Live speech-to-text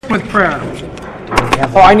with prayer.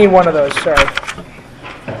 Oh, I need one of those, sorry.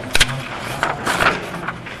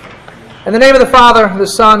 In the name of the Father, the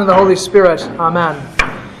Son, and the Holy Spirit, amen.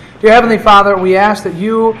 Dear Heavenly Father, we ask that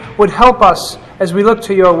you would help us as we look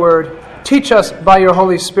to your word. Teach us by your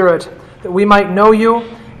Holy Spirit that we might know you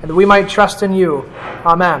and that we might trust in you.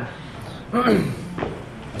 Amen.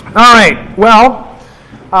 All right, well,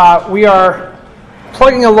 we are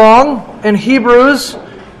plugging along in Hebrews.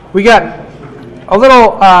 We got a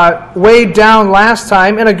little weighed down last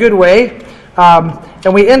time in a good way,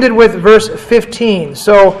 and we ended with verse 15.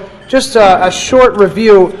 So just a short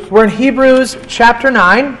review. We're in Hebrews chapter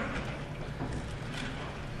 9.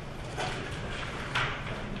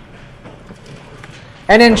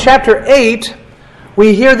 And in chapter 8,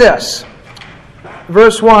 we hear this.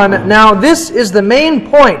 Verse 1, "Now this is the main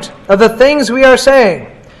point of the things we are saying.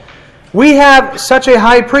 We have such a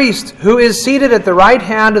high priest who is seated at the right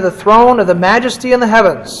hand of the throne of the majesty in the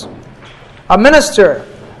heavens, a minister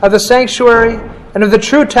of the sanctuary and of the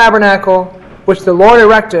true tabernacle which the Lord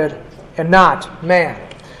erected and not man."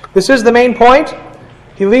 This is the main point.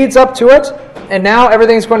 He leads up to it, and now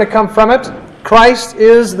everything's going to come from it. Christ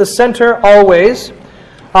is the center always.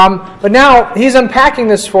 But now he's unpacking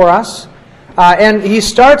this for us, and he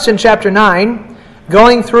starts in chapter 9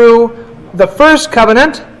 going through the first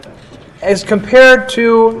covenant as compared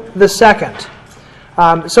to the second.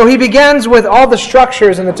 So he begins with all the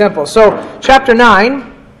structures in the temple. So chapter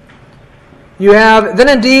 9, you have, "Then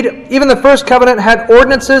indeed, even the first covenant had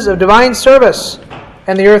ordinances of divine service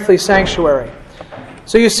and the earthly sanctuary."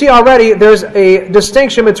 So you see already there's a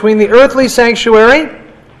distinction between the earthly sanctuary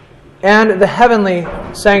and the heavenly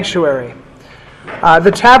sanctuary.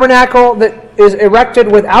 The tabernacle that is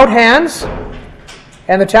erected without hands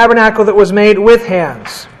and the tabernacle that was made with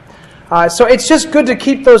hands. So it's just good to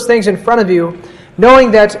keep those things in front of you, knowing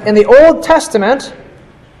that in the Old Testament,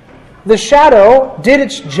 the shadow did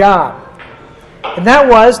its job. And that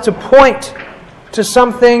was to point to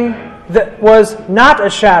something that was not a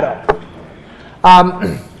shadow.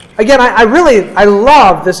 Again, I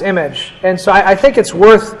love this image, and so I think it's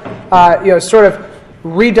worth sort of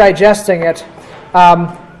redigesting it.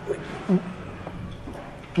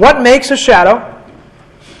 What makes a shadow?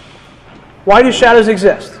 Why do shadows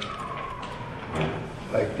exist?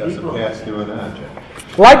 Light doesn't pass through an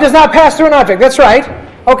object. Light does not pass through an object. That's right.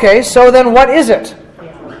 Okay, so then what is it?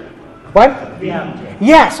 What? The object.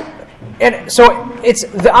 Yes. And so it's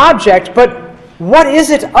the object, but what is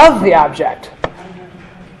it of the object?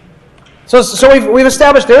 So we've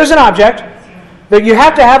established there is an object, that you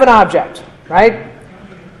have to have an object, right?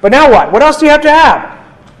 But now what? What else do you have to have?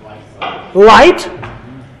 Light,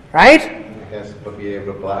 right? It has to be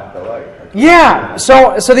able to block the light. Yeah.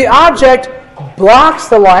 So the object blocks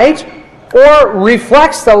the light or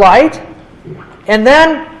reflects the light, and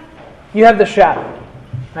then you have the shadow,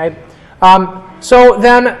 right? So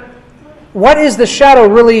then, what is the shadow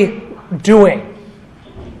really doing?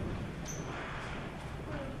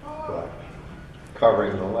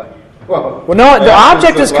 Covering the light. Well No, the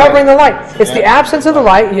object is covering the light. It's the absence of the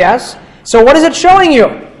light, yes. So what is it showing you?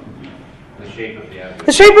 The shape of the object.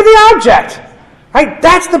 The shape of the object. Right?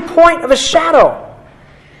 That's the point of a shadow.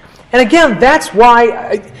 And again, that's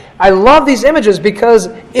why I love these images, because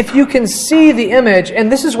if you can see the image,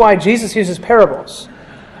 and this is why Jesus uses parables.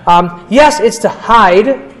 Yes, it's to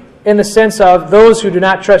hide in the sense of those who do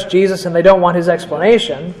not trust Jesus and they don't want his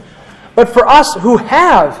explanation. But for us who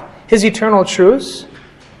have his eternal truths,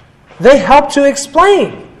 they help to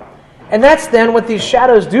explain. And that's then what these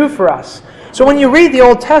shadows do for us. So when you read the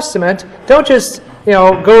Old Testament, don't just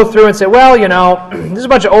go through and say, well, this is a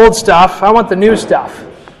bunch of old stuff. I want the new stuff.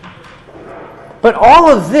 But all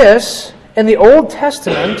of this in the Old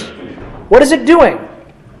Testament, what is it doing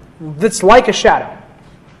that's like a shadow?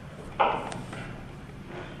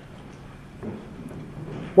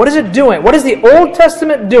 What is it doing? What is the Old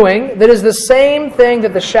Testament doing that is the same thing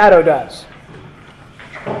that the shadow does?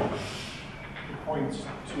 Points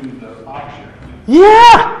to the object.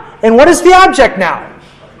 Yeah! And what is the object now?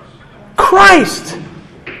 Christ!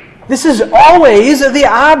 This is always the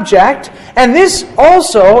object, and this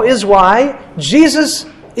also is why Jesus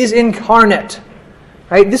is incarnate.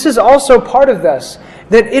 Right? This is also part of this.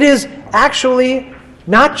 That it is actually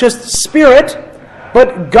not just spirit,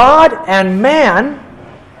 but God and man,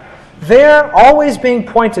 they're always being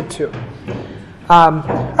pointed to. All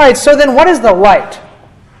right, so then what is the light?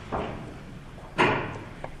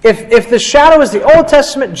 If the shadow is the Old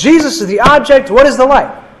Testament, Jesus is the object, what is the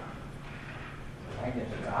light?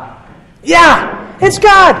 Yeah, it's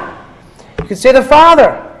God. You could say the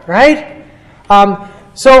Father, right?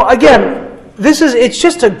 So again, it's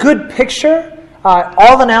just a good picture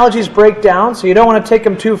all the analogies break down, so you don't want to take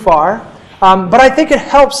them too far. But I think it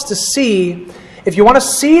helps to see, if you want to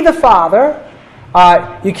see the Father,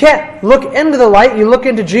 you can't look into the light, you look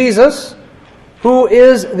into Jesus, who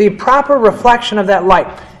is the proper reflection of that light.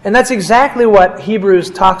 And that's exactly what Hebrews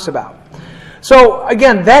talks about. So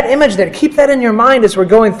again, that image there, keep that in your mind as we're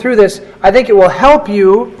going through this. I think it will help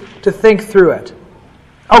you to think through it.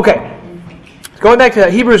 Okay, going back to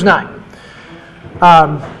Hebrews 9.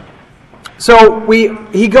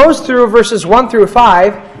 He goes through verses 1 through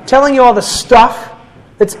 5, telling you all the stuff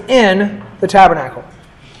that's in the tabernacle.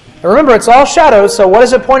 Now remember, it's all shadows, so what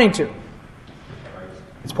is it pointing to?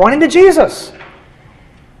 It's pointing to Jesus.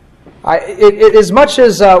 As much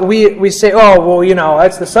as we say, oh, well, you know,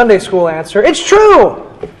 that's the Sunday school answer. It's true.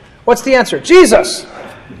 What's the answer? Jesus.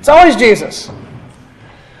 It's always Jesus.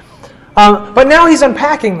 But now he's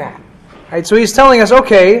unpacking that. Right? So he's telling us,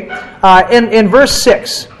 okay, in verse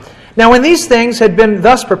 6, now when these things had been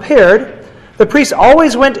thus prepared, the priests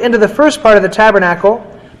always went into the first part of the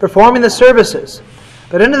tabernacle, performing the services.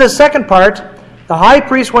 But into the second part, the high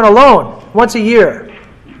priest went alone, once a year,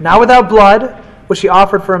 not without blood, which he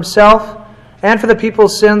offered for himself and for the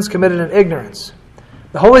people's sins committed in ignorance.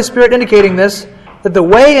 The Holy Spirit indicating this, that the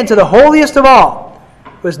way into the holiest of all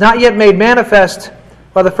was not yet made manifest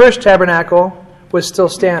while the first tabernacle was still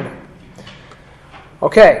standing.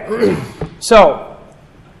 Okay, so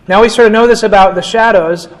now we sort of know this about the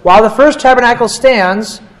shadows. While the first tabernacle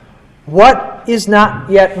stands, what is not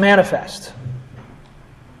yet manifest?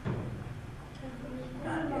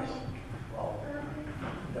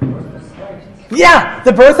 Yeah,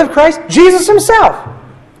 the birth of Christ, Jesus himself.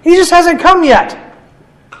 He just hasn't come yet.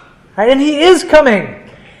 Right? And he is coming.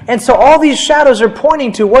 And so all these shadows are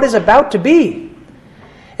pointing to what is about to be.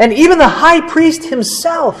 And even the high priest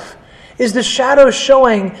himself is the shadow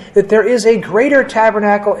showing that there is a greater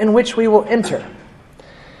tabernacle in which we will enter.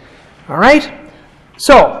 All right?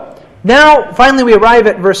 So, now finally we arrive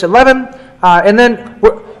at verse 11. And then,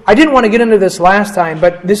 I didn't want to get into this last time,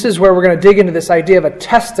 but this is where we're going to dig into this idea of a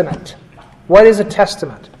testament. What is a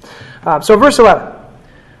testament? So verse 11.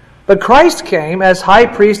 But Christ came as high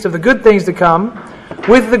priest of the good things to come,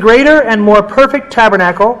 with the greater and more perfect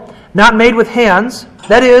tabernacle, not made with hands,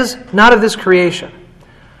 that is, not of this creation.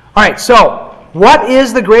 All right, so what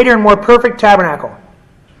is the greater and more perfect tabernacle?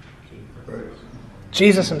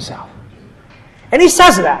 Jesus himself. And he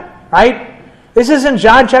says that, right? This is in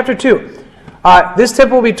John chapter 2. This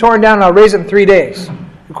temple will be torn down and I'll raise it in 3 days.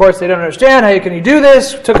 Of course, they don't understand. How can you do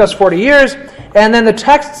this? It took us 40 years. And then the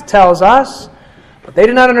text tells us, but they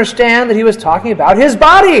did not understand that he was talking about his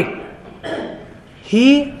body.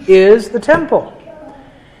 He is the temple.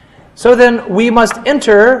 So then we must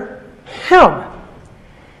enter him.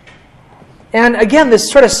 And again, this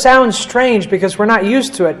sort of sounds strange because we're not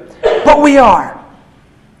used to it. But we are.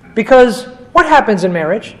 Because what happens in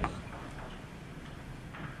marriage?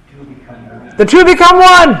 The two become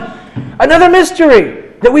one. Another mystery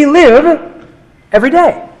that we live every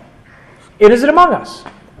day. It is it among us.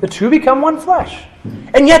 The two become one flesh.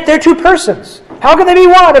 And yet they're two persons. How can they be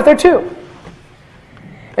one if they're two?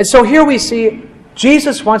 And so here we see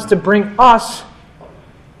Jesus wants to bring us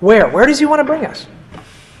where? Where does he want to bring us?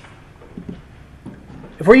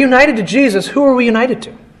 If we're united to Jesus, who are we united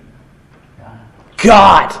to?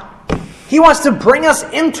 God. He wants to bring us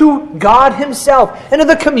into God himself, into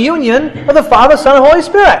the communion of the Father, Son, and Holy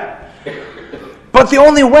Spirit. But the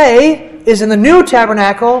only way is in the new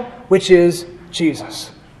tabernacle, which is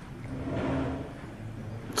Jesus.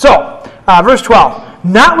 So, verse 12.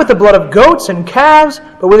 Not with the blood of goats and calves,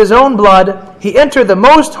 but with his own blood, he entered the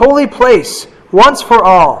most holy place once for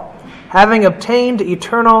all, having obtained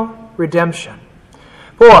eternal redemption.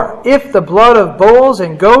 For if the blood of bulls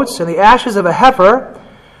and goats and the ashes of a heifer,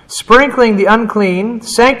 sprinkling the unclean,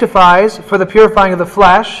 sanctifies for the purifying of the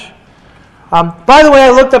flesh. By the way, I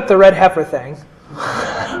looked up the red heifer thing.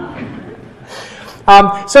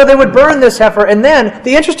 So they would burn this heifer, and then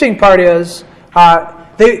the interesting part is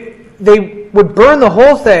they would burn the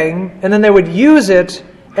whole thing, and then they would use it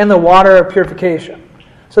in the water of purification.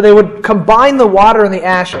 So they would combine the water and the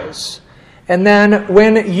ashes, and then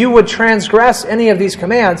when you would transgress any of these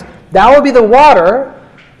commands, that would be the water,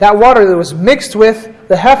 that water that was mixed with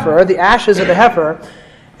the heifer, the ashes of the heifer,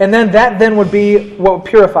 and then that then would be what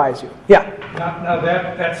purifies you. Yeah? Now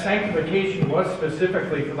that sanctification was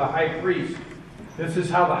specifically for the high priest. This is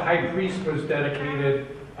how the high priest was dedicated,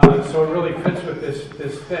 so it really fits with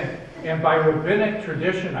this thing. And by rabbinic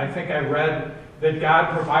tradition, I think I read that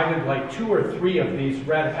God provided like 2 or 3 of these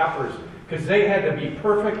red heifers, because they had to be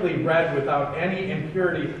perfectly red without any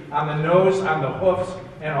impurity on the nose, on the hoofs,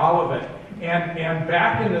 and all of it. And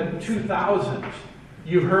back in the 2000s,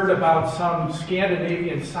 you heard about some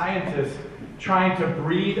Scandinavian scientists trying to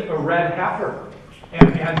breed a red heifer.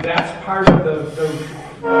 And that's part of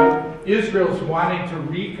the Israel's wanting to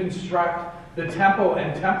reconstruct the temple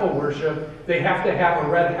and temple worship. They have to have a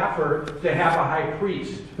red heifer to have a high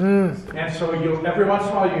priest. And so every once in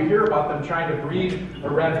a while you hear about them trying to breed a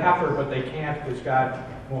red heifer, but they can't because God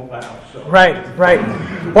won't let them. So. Right.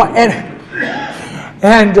 Well,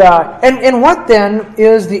 and what then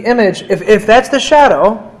is the image? If that's the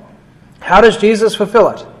shadow, how does Jesus fulfill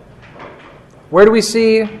it? Where do we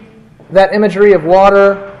see that imagery of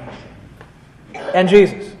water and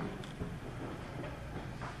Jesus?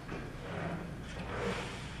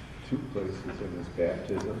 2 places in his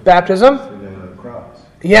baptism. Baptism? And then on the cross.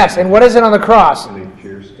 Yes, and what is it on the cross? And he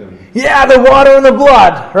pierced him. Yeah, the water and the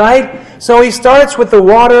blood, right? So he starts with the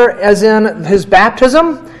water as in his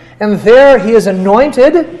baptism, and there he is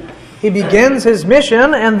anointed. He begins his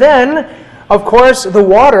mission, and then, of course, the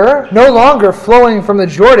water no longer flowing from the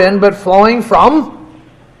Jordan, but flowing from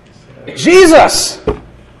Jesus.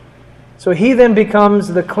 So he then becomes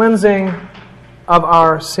the cleansing of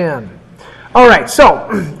our sin. All right, so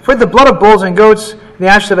for the blood of bulls and goats, the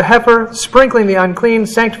ashes of a heifer, sprinkling the unclean,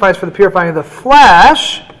 sanctifies for the purifying of the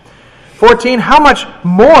flesh. 14, how much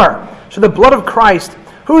more should the blood of Christ,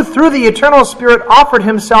 who through the eternal Spirit offered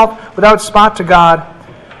himself without spot to God,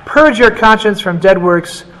 purge your conscience from dead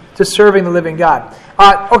works to serving the living God.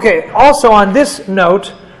 Okay, also on this note,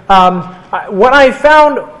 what I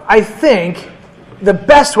found, I think, the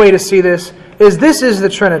best way to see this is the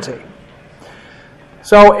Trinity.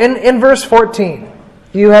 So in verse 14,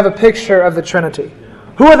 you have a picture of the Trinity.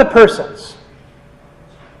 Who are the persons?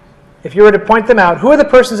 If you were to point them out, who are the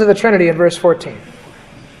persons of the Trinity in verse 14?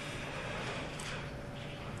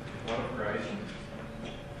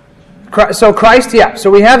 So Christ, yeah.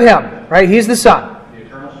 So we have him, right? He's the Son. The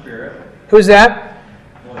eternal Spirit. Who's that?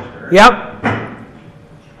 Holy Spirit. Yep.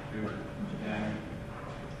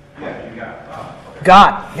 Yeah, you got God.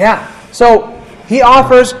 God, yeah. So he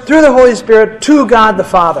offers through the Holy Spirit to God the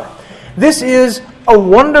Father. This is a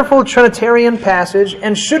wonderful Trinitarian passage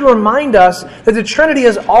and should remind us that the Trinity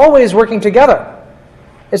is always working together.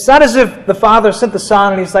 It's not as if the Father sent the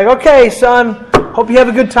Son and he's like, okay, Son, hope you have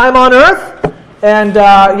a good time on earth, and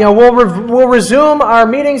we'll resume our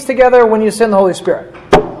meetings together when you send the Holy Spirit.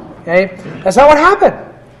 Okay? That's not what happened.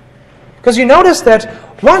 Because you notice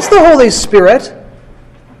that once the Holy Spirit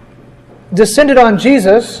descended on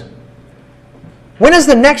Jesus, when is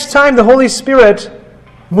the next time the Holy Spirit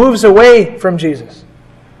moves away from Jesus?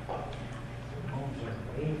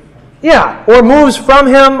 Yeah, or moves from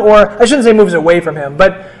him, or I shouldn't say moves away from him,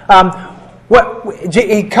 but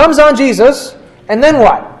he comes on Jesus, and then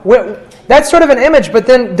what? That's sort of an image, but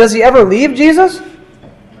then does he ever leave Jesus?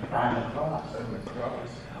 On the cross.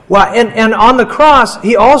 Well, and on the cross,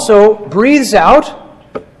 he also breathes out.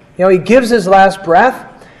 He gives his last breath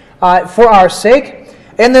for our sake,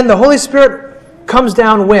 and then the Holy Spirit comes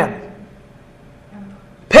down when?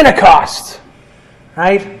 Pentecost,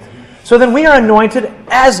 right? So then we are anointed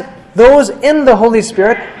as those in the Holy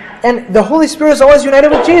Spirit, and the Holy Spirit is always united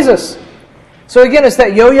with Jesus. So again, it's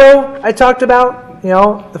that yo-yo I talked about.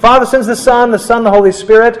 The Father sends the Son, the Holy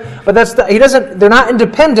Spirit, but they're not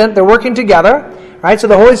independent, they're working together, right? So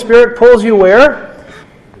the Holy Spirit pulls you where?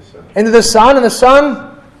 Into the Son, and the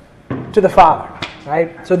Son to the Father,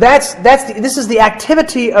 right? So this is the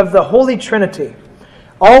activity of the Holy Trinity,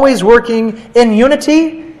 always working in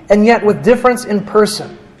unity and yet with difference in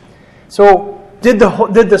person. So what did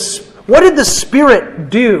the Spirit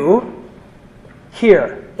do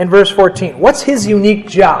here in verse 14? What's his unique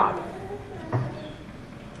job?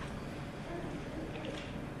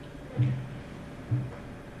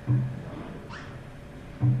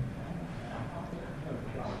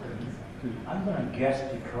 I'm going to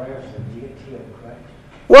guess declares the deity of Christ.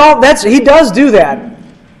 Well, he does do that,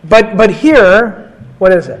 but here,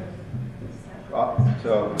 what is it?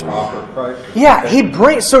 To offer Christ. Yeah, he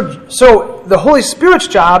brings. So the Holy Spirit's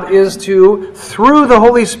job is to, through the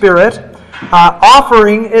Holy Spirit,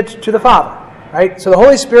 offering it to the Father. Right. So the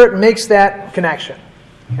Holy Spirit makes that connection.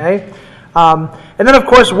 Okay. And then, of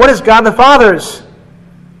course, what is God the Father's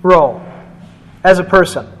role as a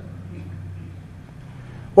person?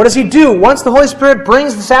 What does he do? Once the Holy Spirit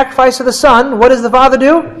brings the sacrifice of the Son, what does the Father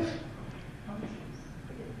do?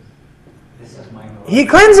 He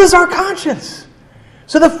cleanses our conscience.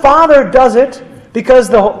 So the Father does it because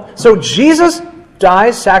so Jesus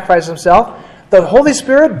dies, sacrifices himself. The Holy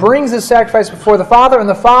Spirit brings this sacrifice before the Father, and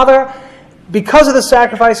the Father, because of the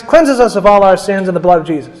sacrifice, cleanses us of all our sins in the blood of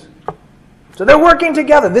Jesus. So So they're working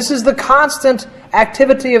together. This is the constant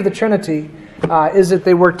activity of the Trinity, is that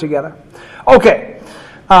they work together. Okay.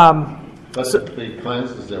 But the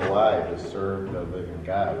cleanses their lives to serve the living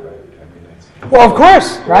God, right? I mean, that's Well, of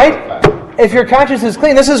course, right? If your conscience is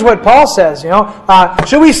clean, this is what Paul says,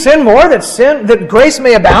 should we sin more that grace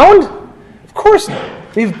may abound? Of course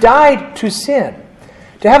not. We've died to sin.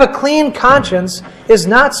 To have a clean conscience is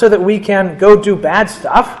not so that we can go do bad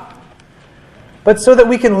stuff, but so that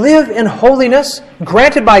we can live in holiness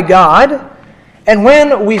granted by God. And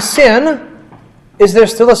when we sin, is there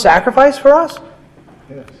still a sacrifice for us?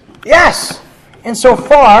 Yes. Yes. And so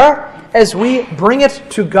far as we bring it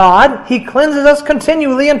to God, He cleanses us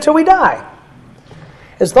continually until we die.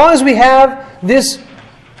 As long as we have this,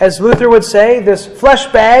 as Luther would say, this flesh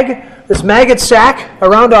bag, this maggot sack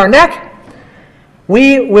around our neck,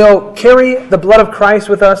 we will carry the blood of Christ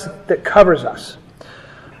with us that covers us.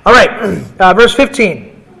 All right, verse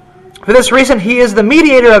 15. For this reason, He is the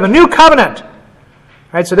mediator of a new covenant. All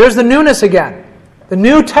right, so there's the newness again. The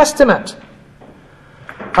New Testament.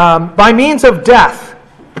 By means of death,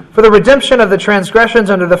 for the redemption of the transgressions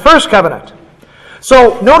under the first covenant.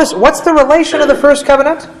 So notice, what's the relation of the first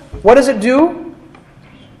covenant? What does it do?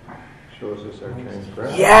 Shows us our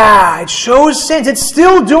transgression. Yeah, it shows sins. It's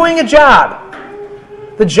still doing a job.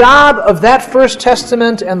 The job of that first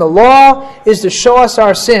testament and the law is to show us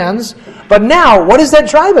our sins. But now, what does that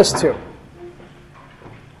drive us to?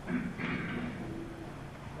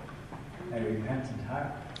 A repentant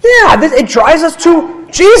heart. Yeah, it drives us to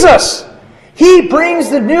Jesus. He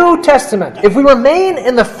brings the New Testament. If we remain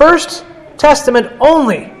in the first testament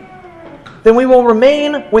only, then we will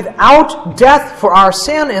remain without death for our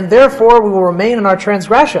sin, and therefore we will remain in our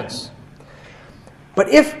transgressions. But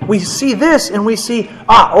if we see this and we see,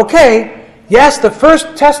 okay, yes, the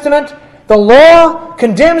first testament, the law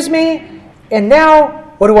condemns me, and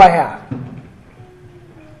now what do I have?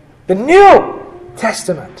 The New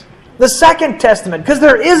Testament. The second testament, because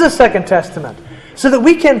there is a second testament, so that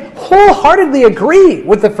we can wholeheartedly agree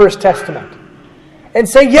with the first testament and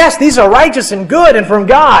say, yes, these are righteous and good and from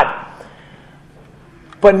God.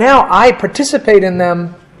 But now I participate in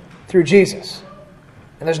them through Jesus.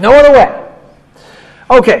 And there's no other way.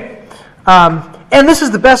 Okay. And this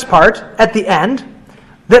is the best part at the end,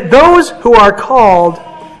 that those who are called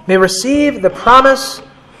may receive the promise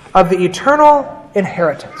of the eternal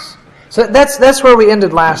inheritance. So that's where we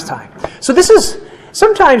ended last time. So this is,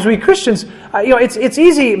 sometimes we Christians, it's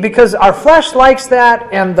easy because our flesh likes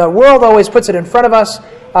that and the world always puts it in front of us,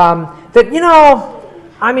 that,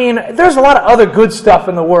 there's a lot of other good stuff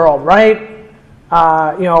in the world, right?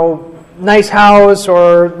 Nice house,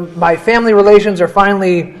 or my family relations are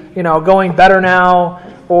finally, going better now,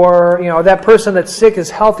 or, that person that's sick is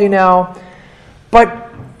healthy now.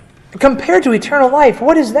 But compared to eternal life,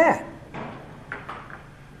 what is that?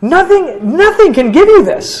 Nothing can give you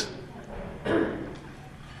this.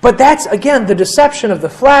 But that's, again, the deception of the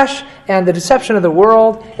flesh and the deception of the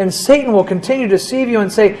world. And Satan will continue to deceive you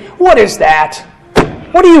and say, what is that?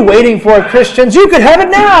 What are you waiting for, Christians? You could have it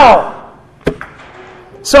now.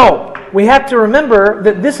 So, we have to remember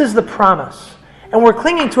that this is the promise. And we're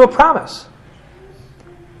clinging to a promise.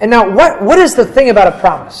 And now, what is the thing about a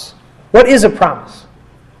promise? What is a promise?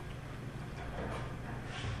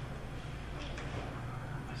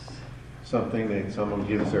 Something that someone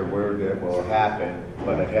gives their word that will happen,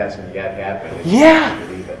 but it hasn't yet happened. Yeah.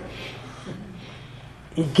 Believe it.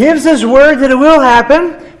 He gives his word that it will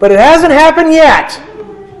happen, but it hasn't happened yet.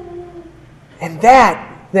 And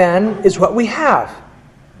that, then, is what we have.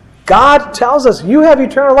 God tells us, you have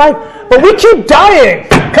eternal life, but we keep dying.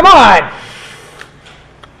 Come on.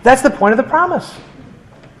 That's the point of the promise.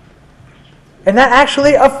 And that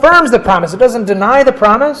actually affirms the promise. It doesn't deny the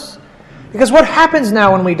promise. Because what happens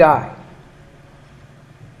now when we die?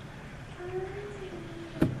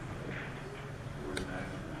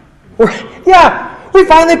 We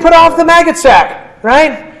finally put off the maggot sack,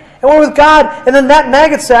 right? And we're with God, and then that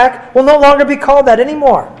maggot sack will no longer be called that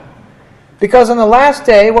anymore. Because on the last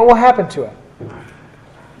day, what will happen to it?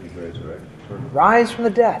 Rise from the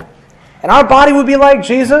dead. And our body will be like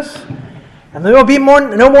Jesus, and there will be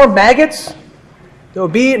no more maggots, there will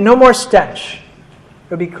be no more stench. It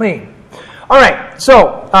will be clean. All right,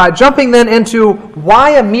 so jumping then into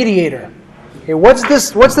why a mediator. Okay, what's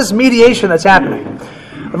this mediation that's happening?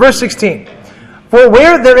 Verse 16. For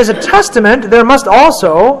where there is a testament, there must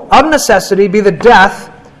also, of necessity, be the death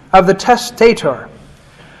of the testator.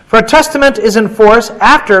 For a testament is in force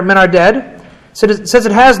after men are dead, since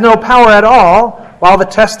it has no power at all while the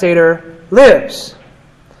testator lives.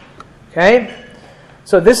 Okay?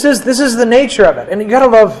 So this is the nature of it. And you gotta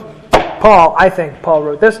love Paul, I think Paul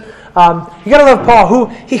wrote this. You got to love Paul,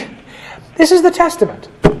 this is the testament,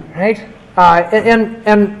 right?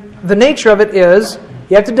 And the nature of it is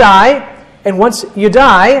you have to die, and once you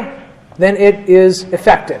die, then it is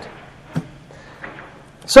effected.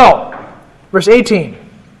 So, verse 18.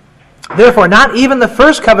 Therefore, not even the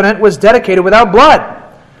first covenant was dedicated without blood.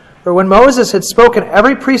 For when Moses had spoken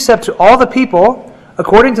every precept to all the people,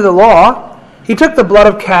 according to the law, he took the blood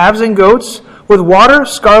of calves and goats with water,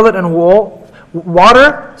 scarlet wool,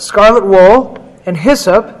 and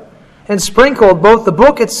hyssop, and sprinkled both the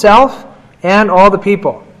book itself and all the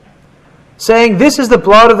people, saying, This is the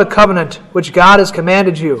blood of the covenant which God has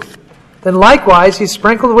commanded you. Then likewise he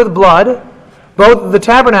sprinkled with blood both the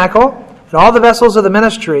tabernacle and all the vessels of the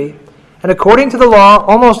ministry, and according to the law,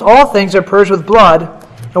 almost all things are purged with blood,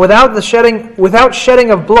 and without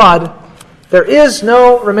shedding of blood, there is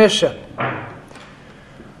no remission.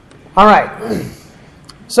 All right.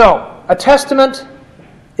 So, a testament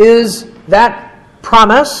is that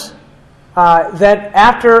promise that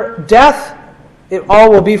after death, it all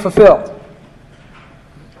will be fulfilled.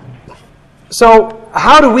 So,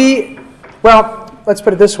 how do we, well, let's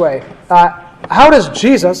put it this way. How does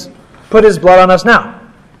Jesus put his blood on us now?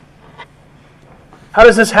 How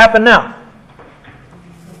does this happen now?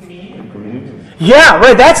 Yeah,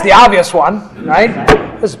 right, that's the obvious one, right?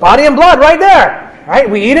 This is body and blood right there, right?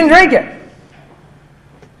 We eat and drink it.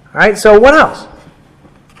 All right, so what else?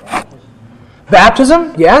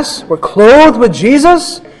 Baptism, yes. We're clothed with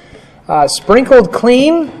Jesus, sprinkled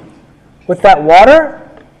clean with that water.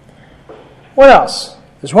 What else?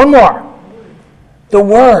 There's one more. The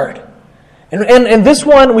Word. And this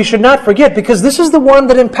one we should not forget, because this is the one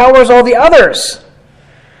that empowers all the others.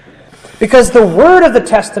 Because the word of the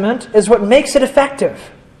testament is what makes it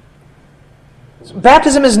effective. So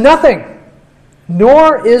baptism is nothing,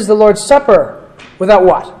 nor is the Lord's Supper without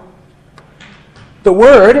what? The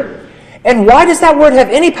Word. And why does that Word have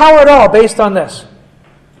any power at all based on this?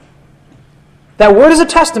 That Word is a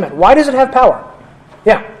testament. Why does it have power?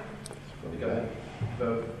 Yeah.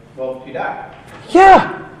 Well, he died.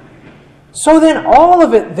 Yeah. So then all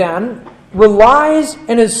of it then relies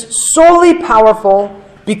and is solely powerful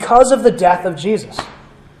because of the death of Jesus.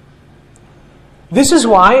 This is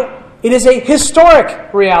why it is a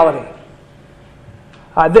historic reality.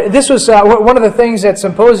 This was one of the things at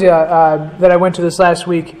Symposia that I went to this last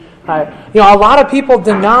week. A lot of people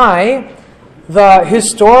deny the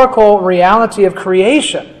historical reality of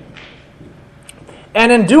creation.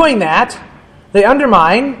 And in doing that, they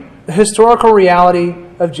undermine the historical reality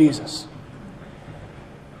of Jesus.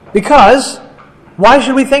 Because why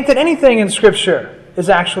should we think that anything in Scripture is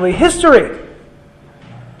actually history?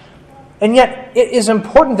 And yet it is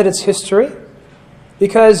important that it's history,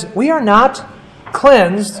 because we are not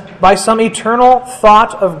cleansed by some eternal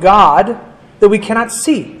thought of God that we cannot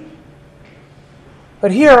see.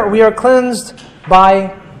 But here we are cleansed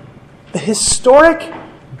by the historic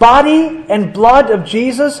body and blood of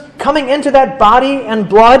Jesus coming into that body and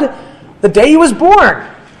blood the day he was born,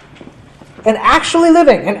 and actually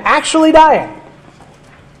living and actually dying.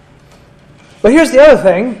 But here's the other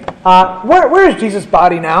thing. Where is Jesus'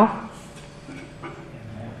 body now?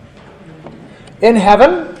 In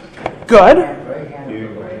heaven. Good.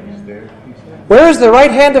 Where is the right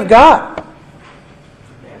hand of God?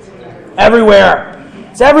 Everywhere.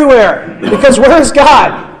 It's everywhere. Because where is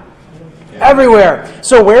God? Everywhere.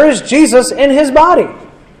 So where is Jesus in his body?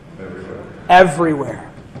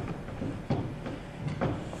 Everywhere.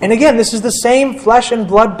 And again, this is the same flesh and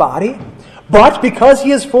blood body, but because he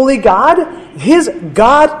is fully God, his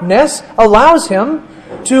godness allows him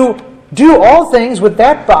to do all things with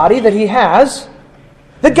that body that he has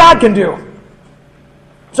that God can do.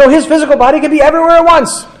 So his physical body can be everywhere at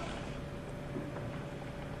once.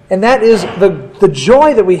 And that is the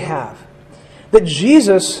joy that we have, that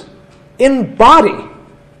Jesus in body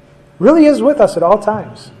really is with us at all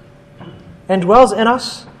times and dwells in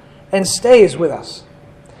us and stays with us.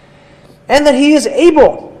 And that he is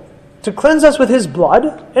able to cleanse us with his blood,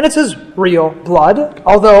 and it's his real blood,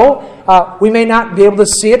 although we may not be able to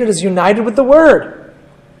see it, it is united with the Word.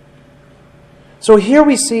 So here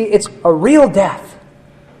we see it's a real death,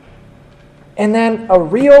 and then a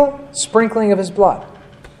real sprinkling of his blood.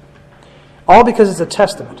 All because it's a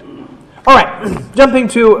testament. All right, jumping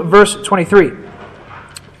to verse 23.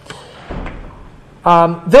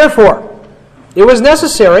 Therefore, it was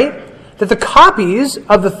necessary that the copies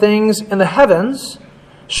of the things in the heavens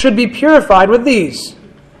should be purified with these,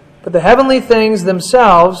 but the heavenly things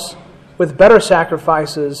themselves with better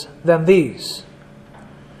sacrifices than these.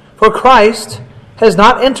 For Christ has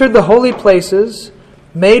not entered the holy places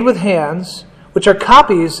made with hands, which are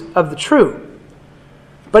copies of the true,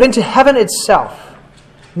 but into heaven itself,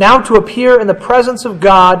 now to appear in the presence of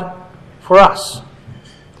God for us. All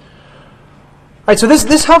right, so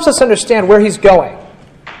this helps us understand where he's going.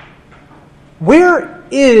 Where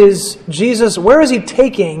is Jesus, where is he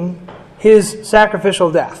taking his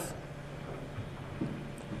sacrificial death?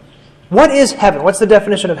 What is heaven? What's the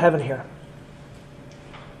definition of heaven here?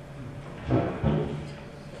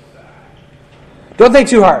 Don't think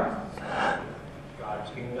too hard.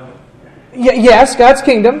 God's kingdom. Yes, God's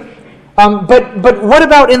kingdom. But what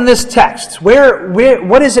about in this text?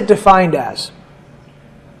 What is it defined as?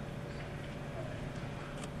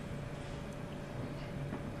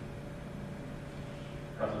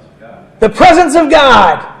 Presence of God. The presence of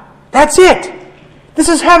God. That's it. This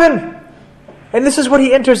is heaven. And this is what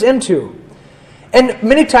he enters into. And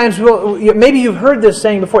many times, maybe you've heard this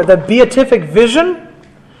saying before, the beatific vision.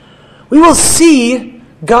 We will see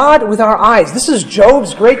God with our eyes. This is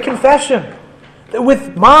Job's great confession. That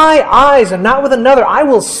with my eyes and not with another, I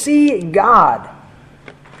will see God.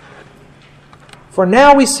 For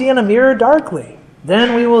now we see in a mirror darkly.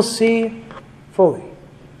 Then we will see fully.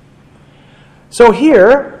 So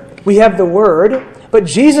here we have the Word, but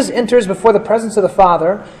Jesus enters before the presence of the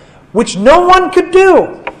Father, which no one could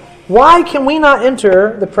do. Why can we not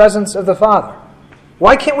enter the presence of the Father?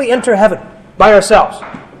 Why can't we enter heaven by ourselves?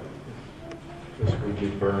 Because we'd be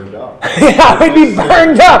burned up. Yeah, we'd be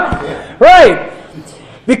burned up. Right.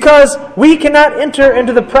 Because we cannot enter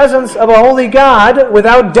into the presence of a holy God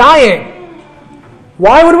without dying.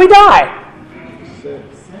 Why would we die?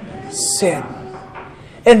 Sin.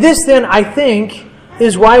 And this then, I think,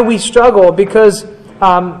 is why we struggle, because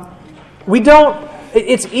we don't.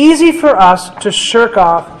 It's easy for us to shirk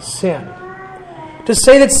off sin. To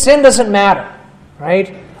say that sin doesn't matter.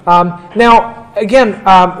 Right? Now, again,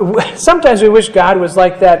 sometimes we wish God was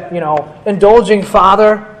like that, indulging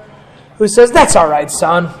father who says, "That's all right,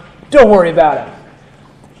 son. Don't worry about it."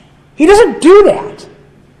 He doesn't do that.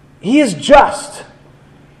 He is just.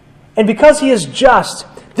 And because he is just,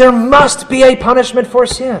 there must be a punishment for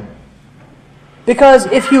sin. Because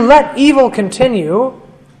if you let evil continue,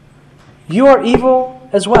 you are evil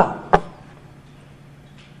as well.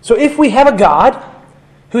 So if we have a God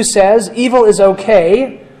who says evil is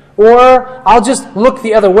okay, or I'll just look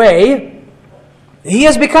the other way, he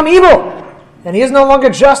has become evil. And he is no longer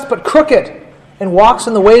just but crooked and walks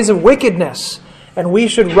in the ways of wickedness. And we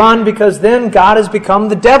should run, because then God has become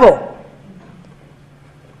the devil.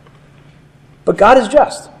 But God is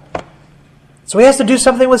just. So he has to do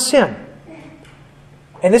something with sin.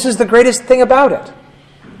 And this is the greatest thing about it.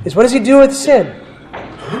 Is what does he do with sin?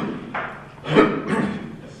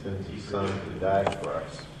 Sends his son to die for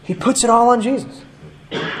us. He puts it all on Jesus.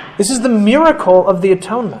 This is the miracle of the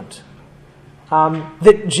atonement.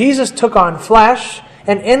 That Jesus took on flesh,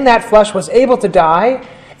 and in that flesh was able to die,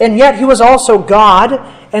 and yet he was also God,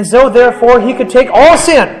 and so therefore he could take all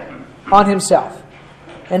sin on himself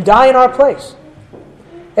and die in our place.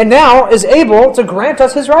 And now is able to grant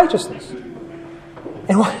us his righteousness.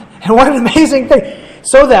 And what an amazing thing.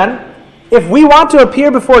 So then, if we want to appear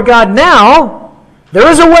before God now, there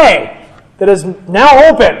is a way that is now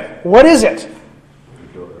open. What is it? The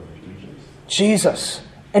door of Jesus. Jesus.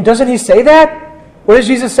 And doesn't he say that? What does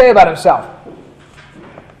Jesus say about himself?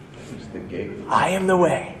 He's the gate. I am the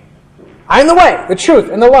way. I am the way, the truth,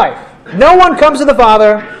 and the life. No one comes to the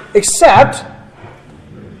Father except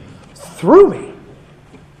through me.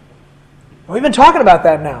 We've been talking about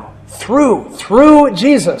that now. Through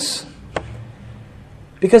Jesus.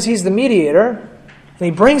 Because he's the mediator, and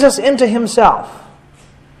he brings us into himself.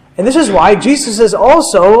 And this is why Jesus is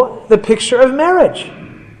also the picture of marriage.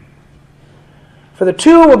 For the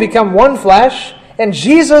two will become one flesh, and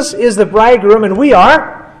Jesus is the bridegroom, and we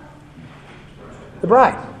are the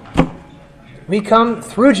bride. We come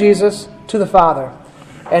through Jesus to the Father.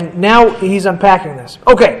 And now he's unpacking this.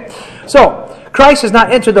 Okay, so Christ has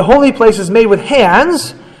not entered the holy places made with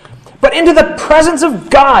hands, but into the presence of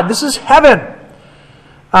God. This is heaven.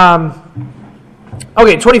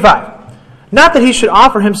 Okay, 25. Not that he should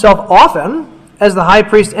offer himself often, as the high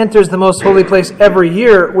priest enters the most holy place every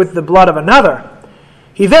year with the blood of another.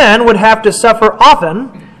 He then would have to suffer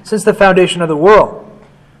often since the foundation of the world.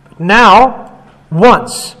 But now,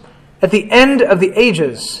 once, at the end of the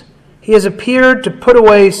ages, he has appeared to put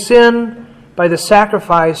away sin by the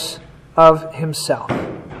sacrifice of himself.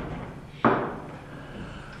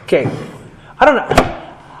 Okay, I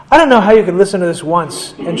don't know how you could listen to this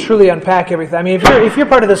once and truly unpack everything. I mean, if you're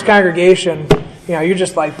part of this congregation, you're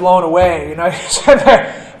just like blown away. All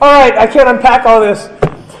right, I can't unpack all this.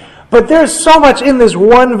 But there's so much in this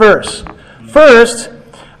one verse. First,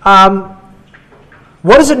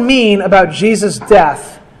 What does it mean about Jesus'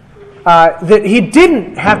 death that he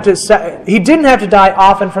didn't have to die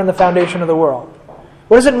often from the foundation of the world?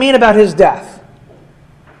 What does it mean about his death?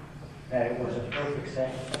 That it was a perfect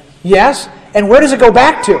sacrifice. Yes, and where does it go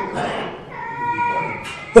back to?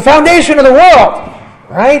 The foundation of the world,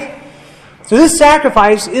 right? So this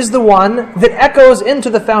sacrifice is the one that echoes into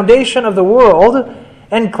the foundation of the world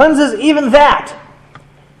and cleanses even that.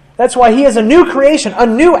 That's why he is a new creation, a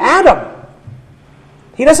new Adam.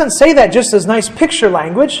 He doesn't say that just as nice picture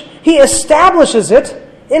language. He establishes it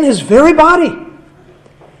in his very body.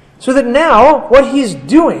 So that now what he's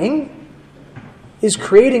doing is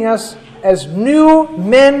creating us as new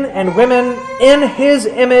men and women in his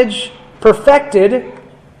image, perfected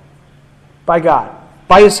by God,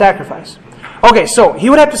 by his sacrifice. Okay, so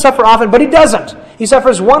he would have to suffer often, but he doesn't. He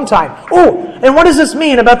suffers one time. Oh, and what does this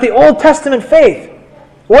mean about the Old Testament faith?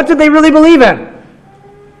 What did they really believe in?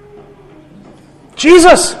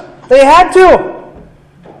 Jesus. They had to.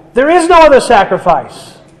 There is no other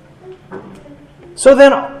sacrifice. So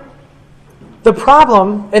then, the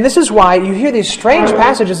problem, and this is why you hear these strange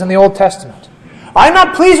passages in the Old Testament. I'm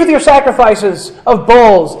not pleased with your sacrifices of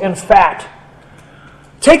bulls and fat.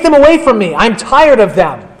 Take them away from me. I'm tired of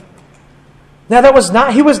them.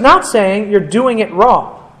 Now he was not saying you're doing it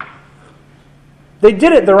wrong. They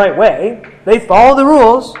did it the right way. They followed the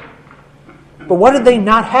rules. But what did they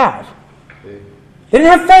not have? They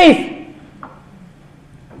didn't have faith.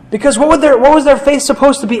 Because what was their faith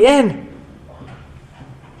supposed to be in?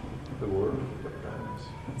 The Word.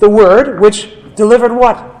 The Word, which delivered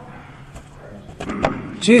what?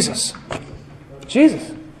 Jesus.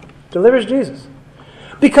 Jesus. Delivers Jesus.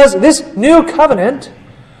 Because this new covenant,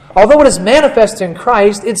 although it is manifest in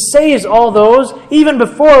Christ, it saves all those even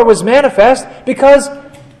before it was manifest because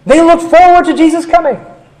they looked forward to Jesus coming.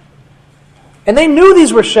 And they knew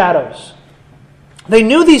these were shadows. They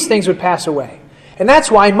knew these things would pass away. And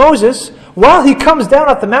that's why Moses, while he comes down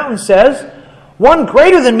off the mountain, says, one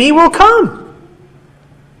greater than me will come.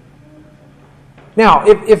 Now,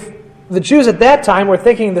 if the Jews at that time were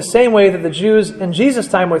thinking the same way that the Jews in Jesus'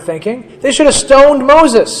 time were thinking, they should have stoned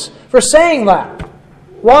Moses for saying that.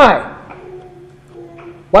 Why?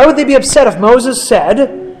 Why would they be upset if Moses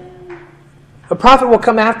said, a prophet will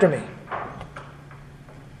come after me?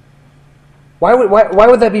 Why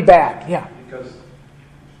would that be bad? Yeah. Because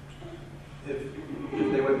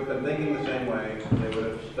if they would have been thinking the same way, they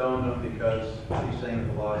would have stoned him because he's saying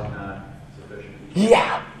the law is not sufficient.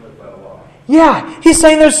 Yeah. Live by the law. Yeah. He's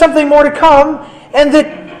saying there's something more to come, and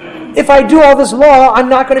that if I do all this law, I'm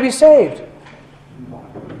not going to be saved.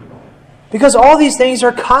 Because all these things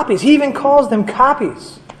are copies. He even calls them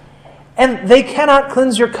copies. And they cannot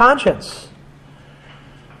cleanse your conscience.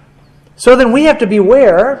 So then we have to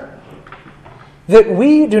beware that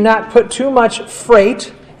we do not put too much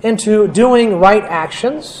freight into doing right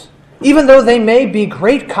actions, even though they may be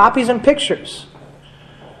great copies and pictures.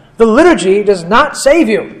 The liturgy does not save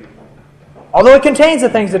you. Although it contains the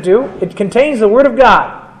things that do, it contains the Word of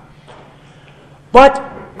God. But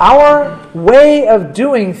our way of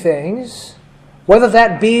doing things, whether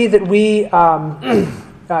that be that we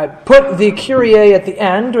put the Kyrie at the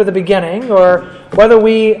end or the beginning, or whether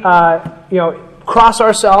we cross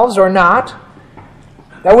ourselves or not,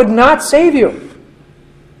 that would not save you.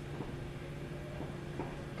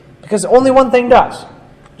 Because only one thing does.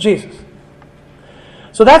 Jesus.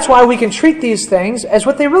 So that's why we can treat these things as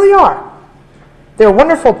what they really are. They're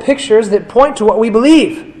wonderful pictures that point to what we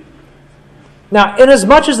believe. Now,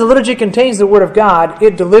 inasmuch as the liturgy contains the Word of God,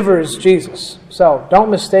 it delivers Jesus. So,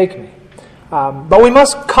 don't mistake me. But we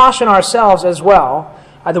must caution ourselves as well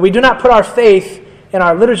that we do not put our faith in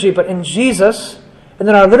our liturgy, but in Jesus, and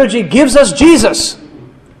then our liturgy gives us Jesus.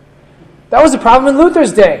 That was the problem in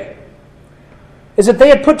Luther's day, is that they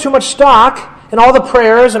had put too much stock in all the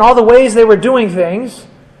prayers and all the ways they were doing things,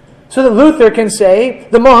 so that Luther can say,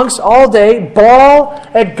 the monks all day bawl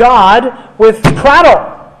at God with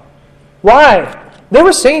prattle. Why? They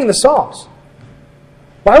were singing the Psalms.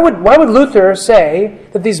 Why would Luther say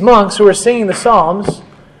that these monks who are singing the Psalms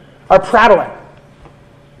are prattling?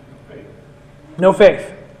 No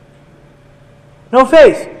faith. No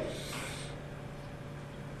faith.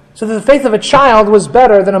 So that the faith of a child was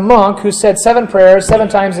better than a monk who said 7 prayers 7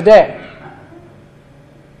 times a day.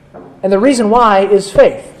 And the reason why is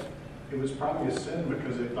faith. It was probably a sin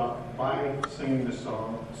because they thought by singing the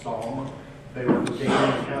psalm they were gaining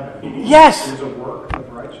heaven. Yes. It was a work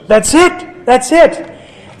of righteousness. That's it. That's it.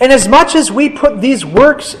 And as much as we put these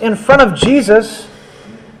works in front of Jesus,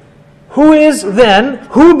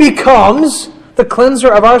 who becomes the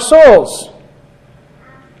cleanser of our souls?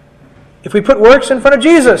 If we put works in front of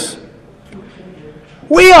Jesus.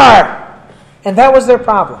 We are! And that was their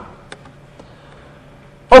problem.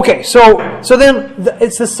 Okay, so then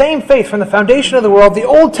it's the same faith from the foundation of the world. The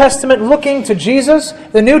Old Testament looking to Jesus.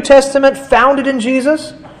 The New Testament founded in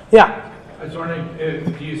Jesus. Yeah? I was wondering,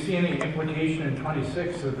 do you see any implication in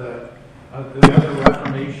 26 of the other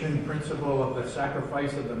Reformation principle of the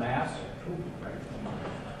sacrifice of the Mass?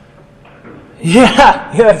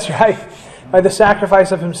 Yeah, that's right. By the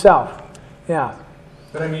sacrifice of himself. Yeah.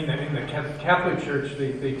 But I mean, in the Catholic Church,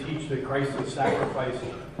 they teach that Christ is sacrificed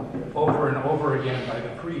over and over again by the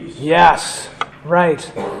priest. Yes.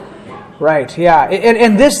 Right. Right, yeah.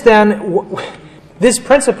 And this then, this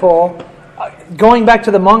principle, going back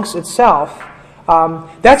to the monks itself,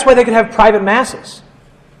 that's why they could have private masses.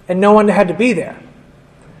 And no one had to be there.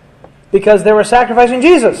 Because they were sacrificing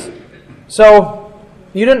Jesus. So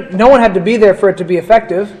no one had to be there for it to be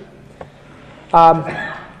effective.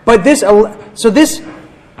 But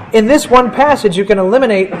in this one passage, you can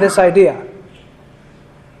eliminate this idea.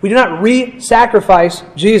 We do not re-sacrifice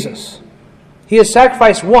Jesus. He is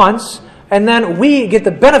sacrificed once, and then we get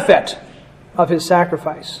the benefit of his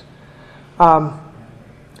sacrifice.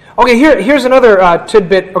 Okay, here's another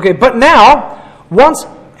tidbit. Okay, but now, once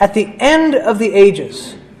at the end of the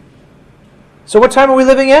ages. So what time are we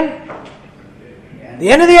living in? The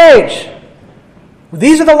end of the age.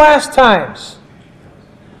 These are the last times.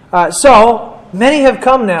 So many have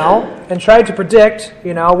come now and tried to predict,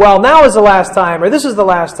 well, now is the last time, or this is the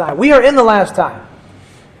last time. We are in the last time.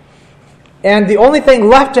 And the only thing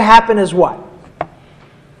left to happen is what?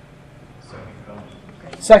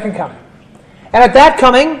 Second coming. And at that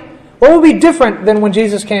coming, what will be different than when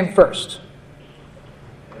Jesus came first?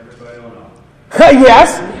 Everybody will know.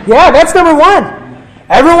 Yes. Yeah, that's number one.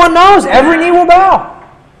 Everyone knows. Every knee will bow.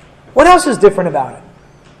 What else is different about it?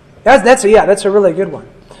 That's a really good one.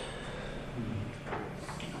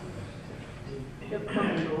 He'll come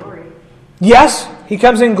in glory. Yes, he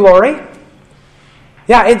comes in glory.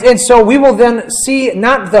 Yeah, and so we will then see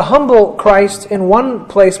not the humble Christ in one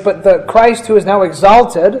place, but the Christ who is now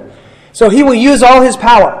exalted. So he will use all his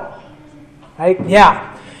power. Right?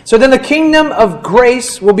 Yeah. So then the kingdom of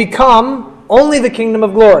grace will become only the kingdom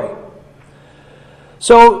of glory.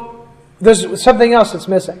 So there's something else that's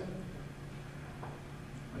missing.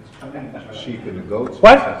 Sheep and the goats.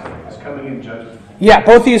 What? It's coming in judgment. Yeah,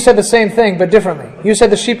 both of you said the same thing, but differently. You said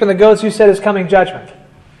the sheep and the goats, you said is coming judgment.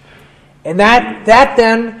 And that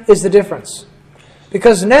then is the difference.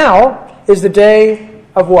 Because now is the day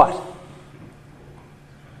of what?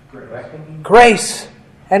 Grace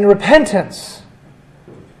and repentance.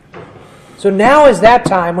 So now is that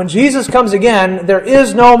time. When Jesus comes again, there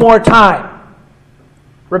is no more time.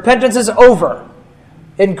 Repentance is over.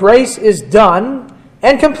 And grace is done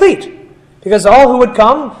and complete. Because all who would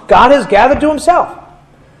come, God has gathered to himself.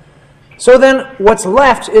 So then what's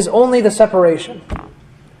left is only the separation.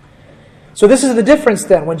 So this is the difference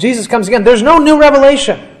then. When Jesus comes again, there's no new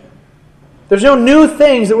revelation. There's no new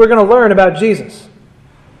things that we're going to learn about Jesus.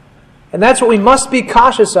 And that's what we must be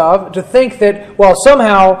cautious of, to think that, well,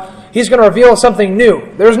 somehow he's going to reveal something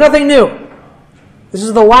new. There's nothing new. This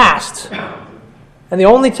is the last and the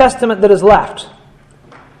only testament that is left.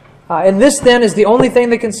 And this then is the only thing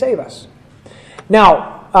that can save us.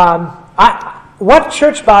 Now, what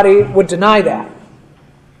church body would deny that?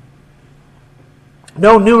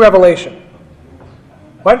 No new revelation.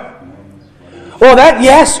 What? Well,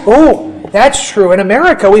 yes. Oh, that's true. In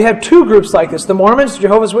America, we have two groups like this: the Mormons,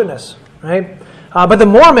 Jehovah's Witness, right? But the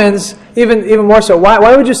Mormons, even more so.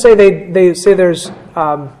 Why would you say they say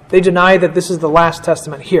they deny that this is the last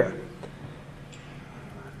testament here?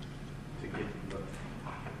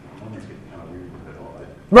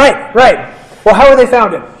 Right. Well, how were they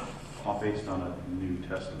founded? All based on a New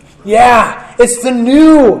Testament. Yeah, it's the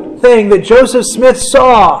new thing that Joseph Smith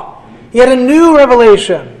saw. He had a new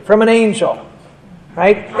revelation from an angel.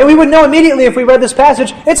 Right? And we would know immediately if we read this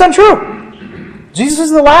passage, it's untrue. Jesus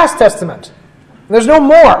is the last testament. There's no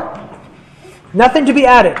more. Nothing to be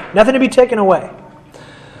added. Nothing to be taken away.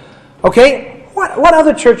 Okay? What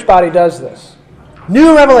other church body does this?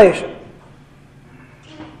 New revelation.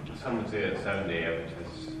 Some would say it's Seventh-day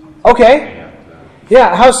Adventists. Okay.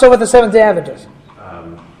 Yeah, how so with the Seventh-day Adventists?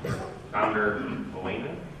 Founder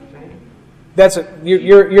Elena. That's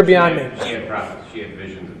you're beyond me. She had prophets. She had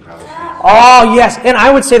visions and prophecies. Oh, yes. And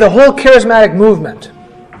I would say the whole charismatic movement.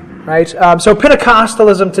 Right? So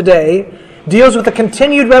Pentecostalism today deals with the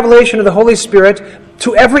continued revelation of the Holy Spirit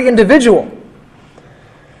to every individual.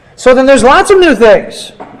 So then there's lots of new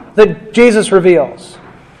things that Jesus reveals.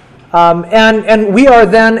 And we are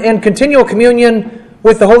then in continual communion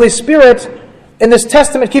with the Holy Spirit, and this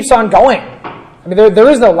testament keeps on going. I mean, there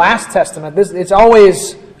is no last testament. It's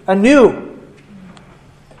always anew.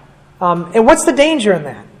 And what's the danger in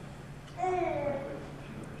that?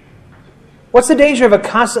 What's the danger of a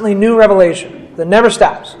constantly new revelation that never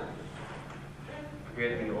stops?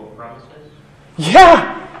 Forget the old promises?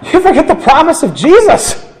 Yeah, you forget the promise of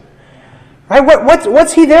Jesus. Right?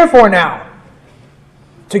 What's he there for now?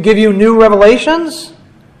 To give you new revelations?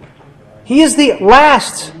 He is the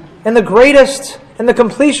last and the greatest and the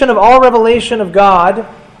completion of all revelation of God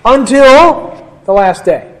until the last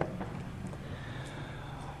day.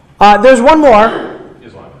 There's one more.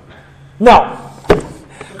 Islam. No.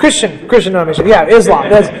 Christian denomination. Yeah, Islam.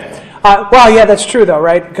 That's true though,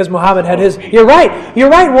 right? Because Muhammad had his. You're right.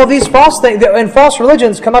 Well, these false things and false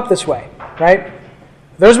religions come up this way, right?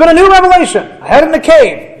 There's been a new revelation. I had it in a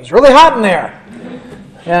cave. It was really hot in there,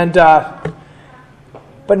 and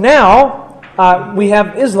but now we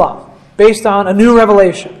have Islam based on a new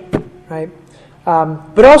revelation, right?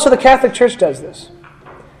 But also the Catholic Church does this.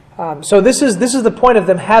 So this is the point of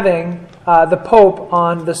them having the Pope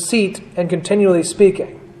on the seat and continually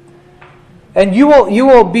speaking. And you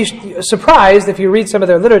will be surprised if you read some of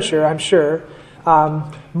their literature, I'm sure.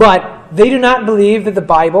 But they do not believe that the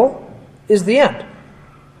Bible is the end,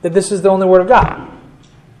 that this is the only Word of God.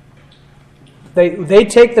 They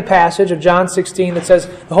take the passage of John 16 that says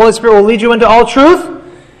the Holy Spirit will lead you into all truth,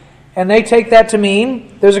 and they take that to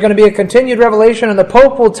mean there's going to be a continued revelation, and the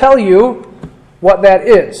Pope will tell you what that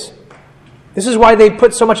is. This is why they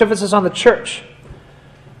put so much emphasis on the church.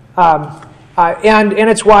 And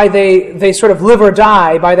it's why they sort of live or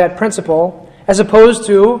die by that principle, as opposed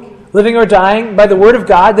to living or dying by the Word of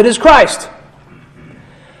God that is Christ.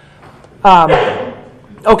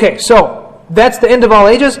 Okay, so that's the end of all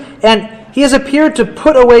ages, and he has appeared to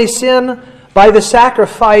put away sin by the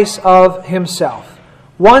sacrifice of himself,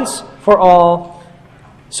 once for all.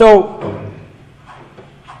 So,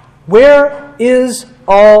 where is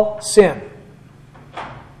all sin?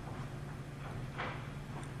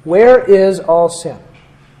 Where is all sin?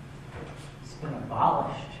 It's been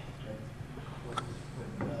abolished.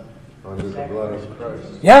 Under the blood of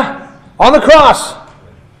Christ. Yeah, on the cross,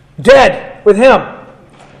 dead with him.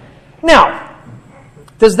 Now,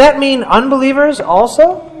 does that mean unbelievers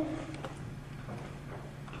also?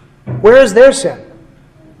 Where is their sin?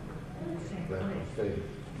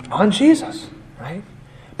 On Jesus, right?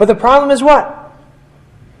 But the problem is what?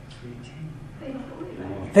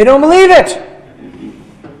 They don't believe it.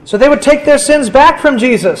 So they would take their sins back from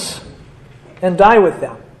Jesus and die with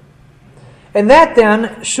them. And that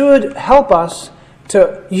then should help us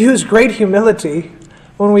to use great humility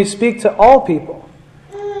when we speak to all people.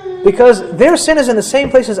 Because their sin is in the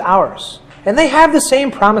same place as ours. And they have the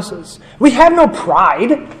same promises. We have no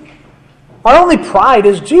pride. Our only pride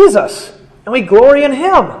is Jesus. And we glory in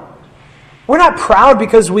Him. We're not proud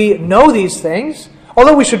because we know these things,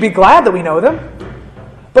 although we should be glad that we know them.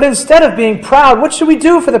 But instead of being proud, what should we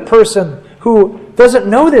do for the person who doesn't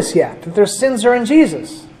know this yet, that their sins are in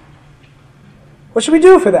Jesus? What should we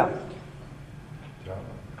do for them?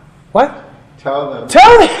 What? Tell them.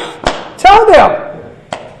 Tell them! Tell them!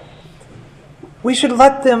 We should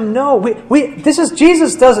let them know.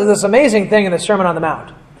 Jesus does this amazing thing in the Sermon on the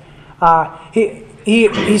Mount.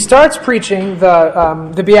 He starts preaching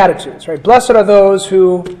the Beatitudes, right? Blessed are those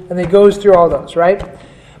who, and he goes through all those, right?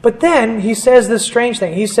 But then he says this strange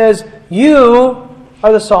thing. He says, you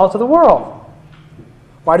are the salt of the world.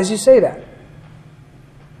 Why does he say that?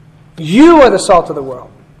 You are the salt of the world.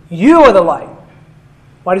 You are the light.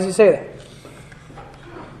 Why does he say that?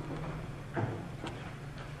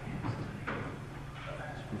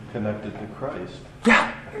 Connected to Christ.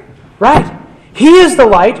 Yeah, right. He is the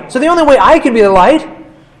light. So the only way I can be the light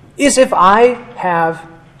is if I have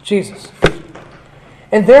Jesus.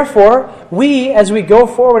 And therefore, we, as we go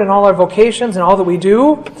forward in all our vocations and all that we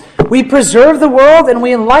do, we preserve the world and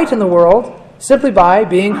we enlighten the world simply by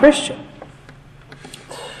being Christian.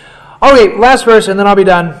 Okay, last verse and then I'll be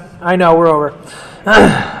done. I know, we're over.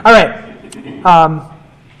 All right.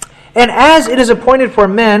 And as it is appointed for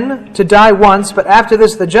men to die once, but after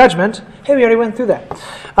this the judgment. Hey, we already went through that.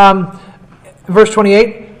 Verse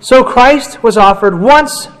 28. So Christ was offered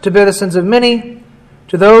once to bear the sins of many.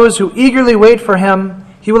 To those who eagerly wait for Him,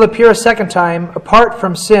 He will appear a second time, apart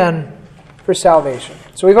from sin, for salvation.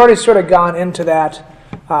 So we've already sort of gone into that.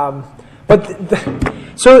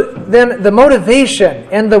 So then the motivation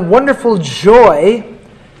and the wonderful joy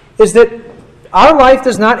is that our life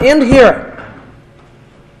does not end here.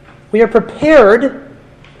 We are prepared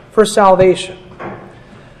for salvation.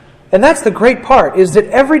 And that's the great part, is that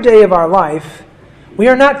every day of our life, we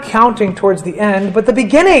are not counting towards the end, but the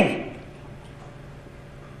beginning.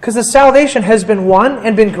 Because the salvation has been won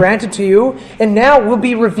and been granted to you, and now will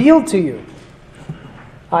be revealed to you.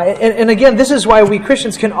 And again, this is why we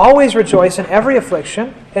Christians can always rejoice in every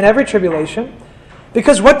affliction, in every tribulation,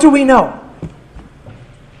 because what do we know?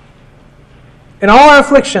 In all our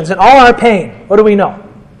afflictions, in all our pain, what do we know?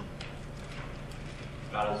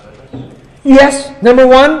 God is with us. Yes, number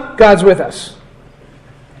one, God's with us.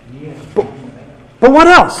 But what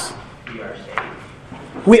else? We are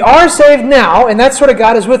saved. We are saved now, and that's sort of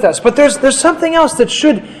God is with us. But there's something else that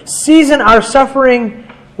should season our suffering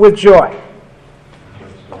with joy.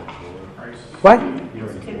 What?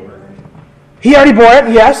 He already bore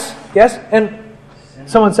it, yes. Yes. And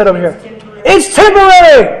someone said over here, it's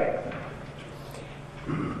temporary!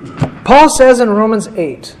 Paul says in Romans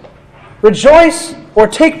 8, rejoice or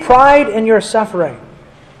take pride in your suffering.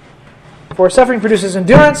 For suffering produces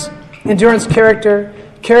endurance, endurance character,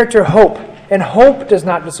 character hope, and hope does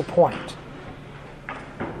not disappoint.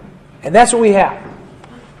 And that's what we have.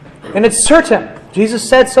 And it's certain. Jesus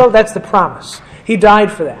said so, that's the promise. He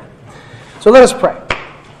died for that. So let us pray.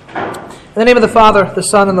 In the name of the Father, the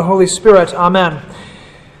Son, and the Holy Spirit, amen.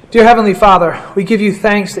 Dear Heavenly Father, we give you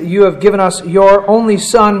thanks that you have given us your only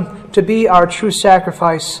Son to be our true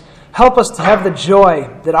sacrifice. Help us to have the joy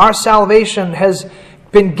that our salvation has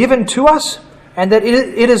been given to us and that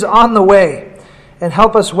it is on the way. And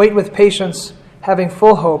help us wait with patience, having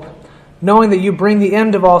full hope, knowing that you bring the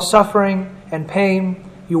end of all suffering and pain.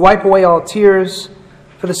 You wipe away all tears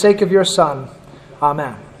for the sake of your Son.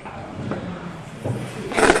 Amen.